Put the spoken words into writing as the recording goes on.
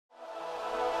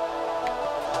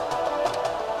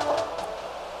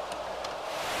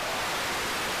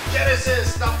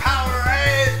Genesis, the Power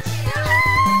Edge!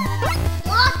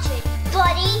 Watch it,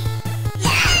 buddy!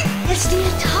 Yes! It's the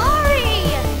Atari!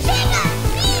 Sega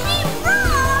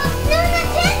CD-ROM! New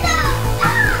Nintendo!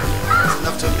 It's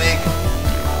enough to make a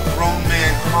grown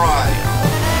man cry.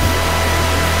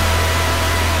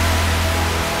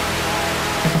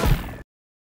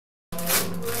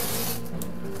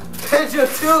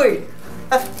 Banjo-Tooie!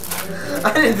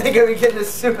 I didn't think I would get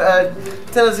this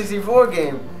Nintendo 64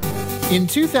 game. In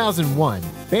 2001,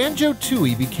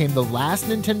 Banjo-Tooie became the last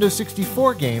Nintendo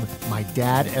 64 game my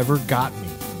dad ever got me.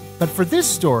 But for this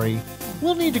story,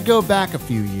 we'll need to go back a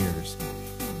few years.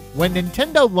 When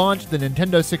Nintendo launched the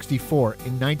Nintendo 64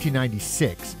 in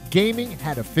 1996, gaming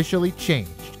had officially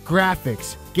changed.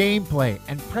 Graphics, gameplay,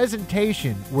 and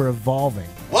presentation were evolving.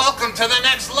 Welcome to the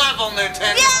next level,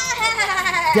 Nintendo!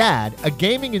 Yeah! Dad, a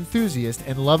gaming enthusiast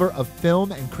and lover of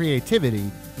film and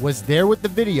creativity, was there with the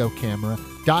video camera,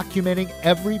 documenting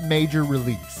every major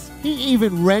release. He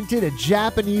even rented a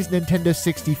Japanese Nintendo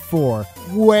 64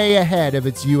 way ahead of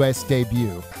its US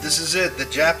debut. This is it, the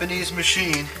Japanese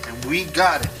machine, and we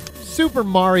got it. Super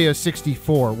Mario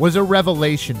 64 was a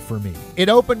revelation for me. It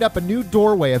opened up a new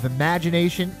doorway of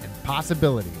imagination and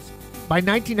possibilities. By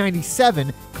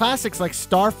 1997, classics like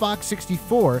Star Fox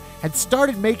 64 had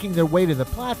started making their way to the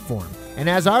platform, and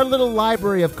as our little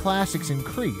library of classics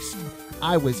increased,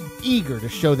 I was eager to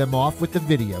show them off with the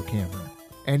video camera.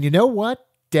 And you know what?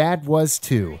 Dad was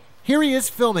too. Here he is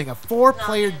filming a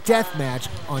 4-player deathmatch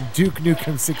on Duke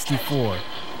Nukem 64.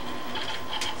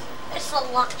 It's a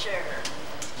launcher.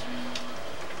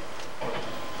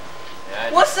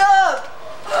 What's up?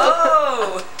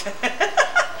 Oh!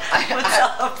 What's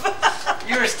up?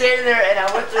 You were standing there and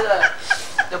I went through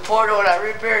the portal and I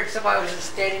repaired. Somebody was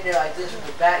just standing there like this with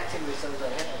their back to me, so I was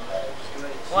like, hey,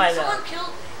 why not? Someone killed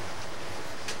me.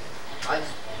 I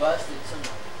just busted somebody.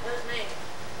 It was me.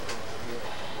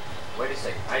 Wait a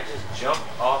second, I just jumped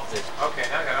off this. Okay,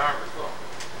 now I got armor. Cool.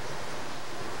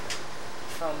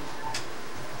 From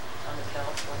on the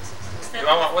couch,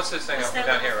 What's this thing up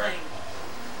down here, right?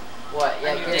 What?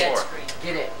 Yeah, On get your it. screen.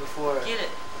 Get it before. Get it.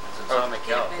 It's atomic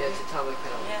health. Yeah, it's atomic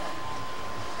health. Yeah.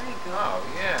 There you go. Oh,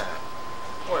 yeah.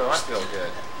 Boy, do I feel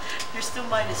good. You're still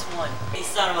 -1. Hey,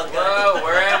 son of a gun. Hello,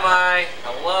 where am I?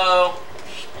 Hello?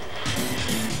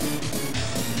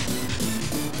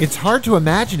 It's hard to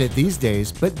imagine it these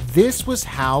days, but this was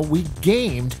how we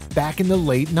gamed back in the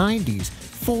late 90s.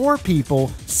 4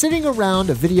 people sitting around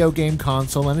a video game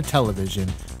console and a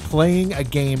television, playing a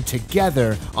game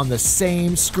together on the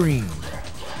same screen.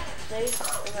 See?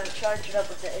 We're gonna charge it up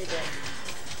with the A-Deck.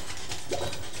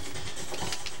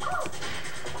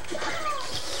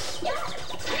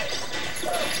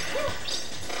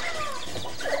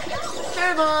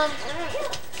 Cherry bomb!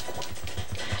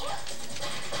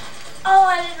 Oh,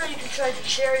 I didn't know you could charge a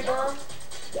cherry bomb.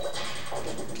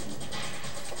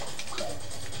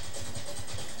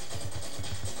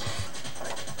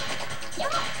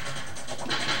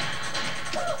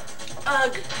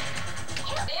 Ugh.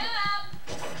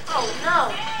 Oh no!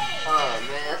 Oh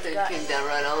man, that thing came down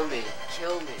right on me.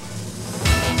 Killed me.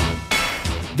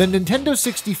 The Nintendo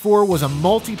 64 was a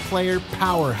multiplayer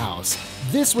powerhouse.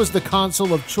 This was the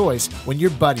console of choice when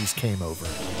your buddies came over.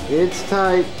 It's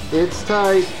tight. It's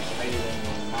tight.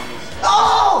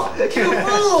 Oh! You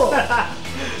rule!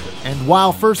 And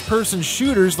while first-person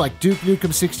shooters like Duke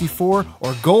Nukem 64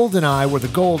 or GoldenEye were the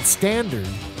gold standard,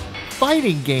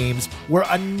 fighting games were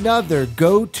another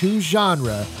go-to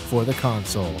genre for the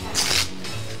console.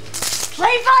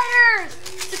 Play Fighters!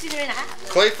 63.5.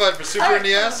 Clay Fight for Super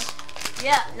NES?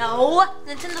 Yeah, no.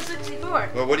 Nintendo 64.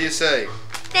 Well, what do you say?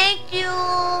 Thank you.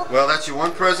 Well, that's your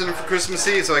one present for Christmas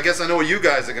Eve, so I guess I know what you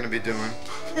guys are going to be doing.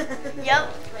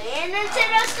 Yep. Playing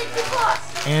Nintendo 64.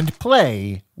 And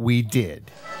play we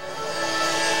did.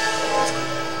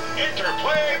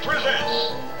 Interplay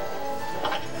presents.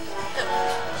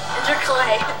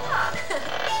 Interclay.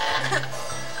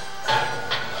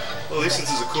 Well, at least this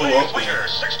is a cool Play opening. Fighter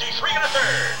 63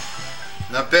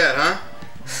 1/3. Not bad, huh?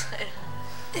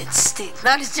 It stinks.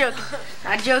 Not just joking.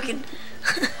 Not joking.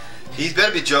 He's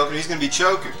better be joking, he's going to be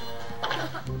choking.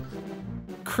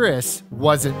 Chris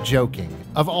wasn't joking.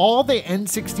 Of all the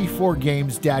N64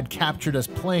 games Dad captured us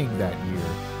playing that year,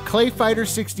 Clay Fighter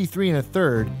 63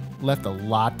 1/3 left a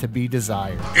lot to be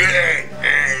desired.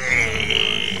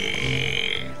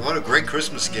 What a great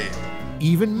Christmas game.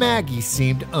 Even Maggie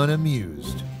seemed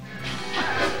unamused.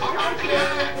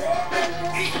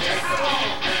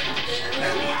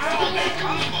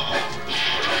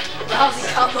 Lousy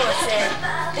combo said.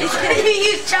 He's gonna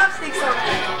use chopsticks on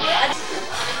me.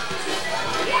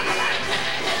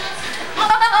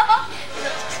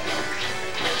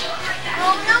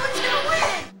 Oh no, it's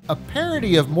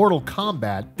parody of Mortal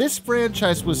Kombat, this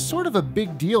franchise was sort of a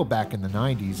big deal back in the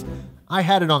 90s. I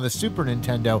had it on the Super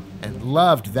Nintendo and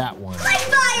loved that one. Clay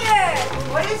Fighter!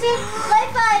 What is it? Clay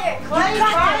Fighter! Clay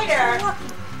Fighter!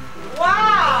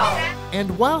 Wow!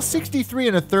 And while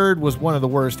 63 1/3 was one of the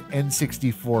worst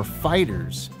N64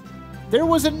 fighters, there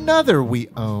was another we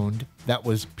owned that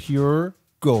was pure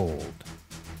gold.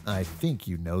 I think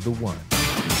you know the one.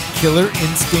 Killer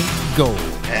Instinct Gold.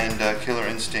 And Killer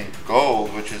Instinct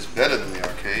Gold, which is better than the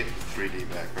arcade 3D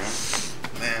background.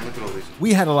 Man, look at all these.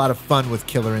 We had a lot of fun with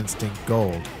Killer Instinct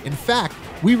Gold. In fact,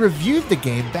 we reviewed the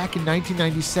game back in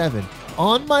 1997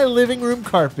 on my living room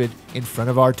carpet in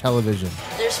front of our television.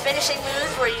 There's finishing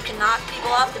moves where you can knock people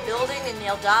off the building and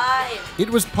they'll die. It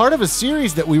was part of a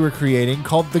series that we were creating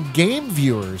called The Game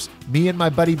Viewers. Me and my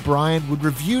buddy Brian would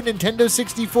review Nintendo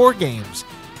 64 games,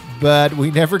 but we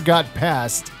never got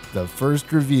past the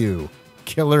first review,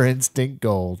 Killer Instinct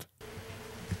Gold.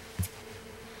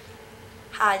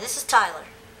 Hi, this is Tyler.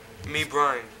 Me,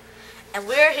 Brian. And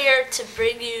we're here to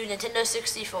bring you Nintendo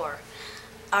 64,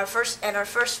 our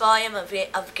first volume of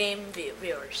Game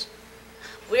Viewers.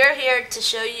 We're here to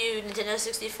show you Nintendo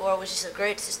 64, which is a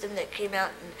great system that came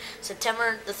out in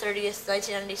September the 30th,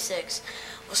 1996.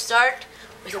 We'll start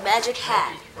with a magic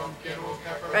hat,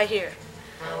 right here.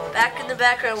 Back in the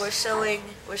background, we're showing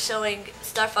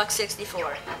Star Fox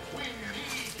 64.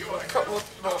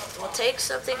 We'll take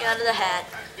something out of the hat,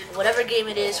 whatever game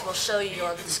it is, we'll show you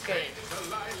on the screen.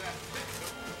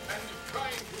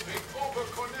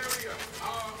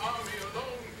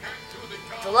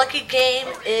 The lucky game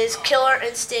is Killer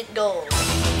Instinct Gold.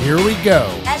 Here we go.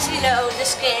 As you know,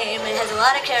 this game, it has a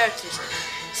lot of characters,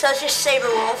 such as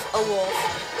Saberwolf, a wolf.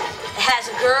 It has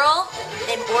a girl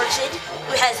named Orchid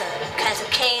who has a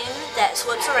cane that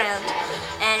whips around,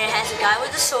 and it has a guy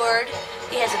with a sword.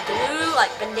 He has a blue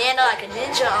bandana like a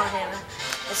ninja on him,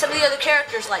 and some of the other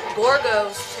characters like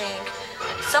Gorgo's thing,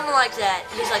 someone like that.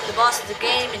 He's like the boss of the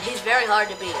game, and he's very hard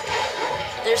to beat.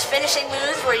 There's finishing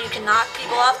moves where you can knock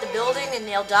people off the building and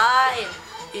they'll die, and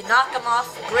you knock them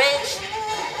off the bridge.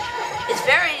 It's a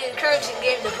very encouraging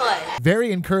game to play.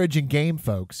 Very encouraging game,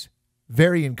 folks.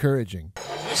 Very encouraging.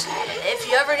 If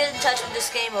you ever get in touch with this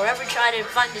game or ever try to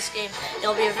find this game,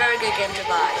 it'll be a very good game to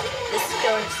buy. This is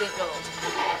Killer Instinct Gold.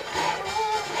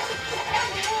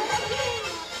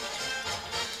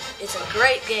 It's a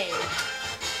great game.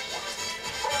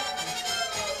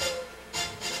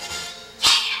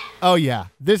 Oh yeah,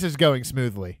 this is going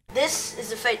smoothly. This is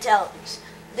the fatalities.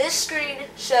 This screen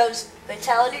shows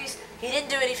fatalities. He didn't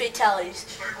do any fatalities.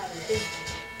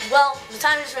 Well, the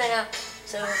time just ran out,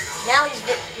 so now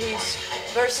he's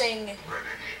versing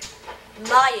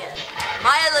Maya.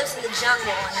 Maya lives in the jungle,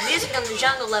 and the music on the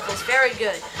jungle level is very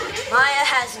good. Maya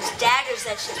has these daggers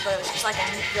that she throws. She's like a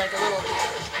little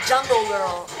jungle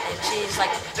girl, and she's like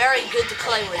very good to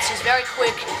play with. She's very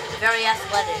quick, very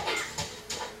athletic.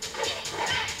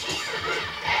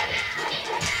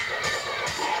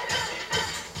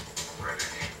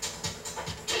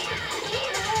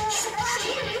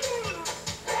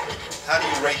 How do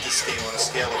you rate this game on a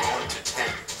scale of 1 to 10?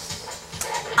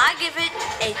 I give it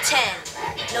a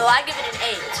 10. No, I give it an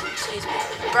 8. Excuse me.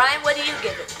 Brian, what do you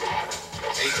give it?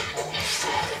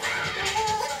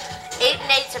 8 and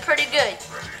 8's are pretty good.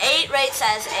 8 rates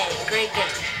as a great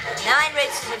game. 9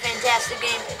 rates as a fantastic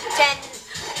game. 10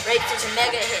 rates as a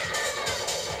mega hit.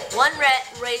 1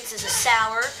 rates as a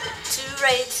sour. 2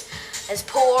 rates as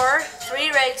poor.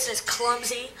 3 rates as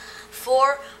clumsy.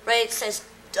 4 rates as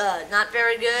not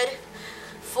very good.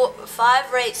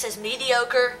 5 rates as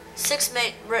mediocre. 6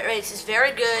 rates is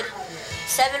very good.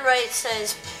 7 rates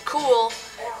says cool.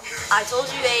 I told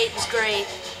you 8 is great.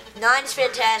 9 is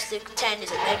fantastic. 10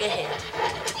 is a mega hit.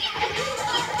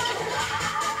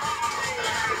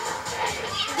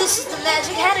 This is the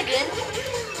magic hat again.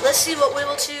 Let's see what we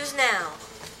will choose now.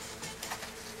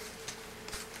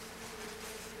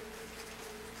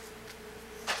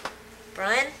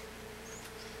 Brian?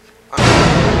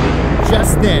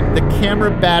 Just then, the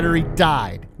camera battery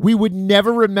died. We would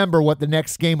never remember what the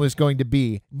next game was going to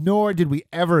be, nor did we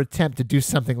ever attempt to do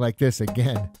something like this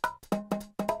again.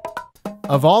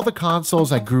 Of all the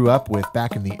consoles I grew up with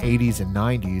back in the 80s and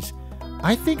 90s,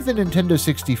 I think the Nintendo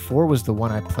 64 was the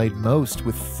one I played most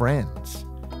with friends.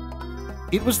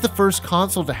 It was the first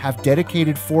console to have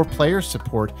dedicated 4-player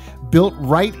support built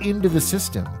right into the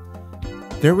system.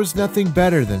 There was nothing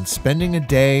better than spending a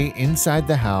day inside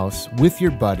the house with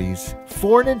your buddies,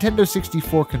 4 Nintendo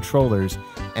 64 controllers,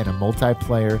 and a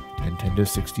multiplayer Nintendo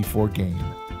 64 game.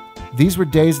 These were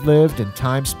days lived and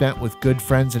time spent with good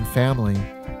friends and family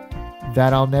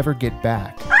that I'll never get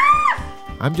back.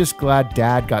 I'm just glad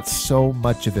Dad got so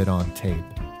much of it on tape.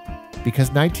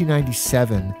 because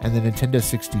 1997 and the Nintendo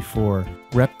 64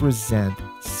 represent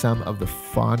some of the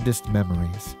fondest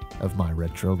memories of my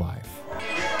retro life.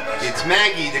 It's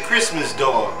Maggie, the Christmas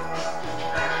dog.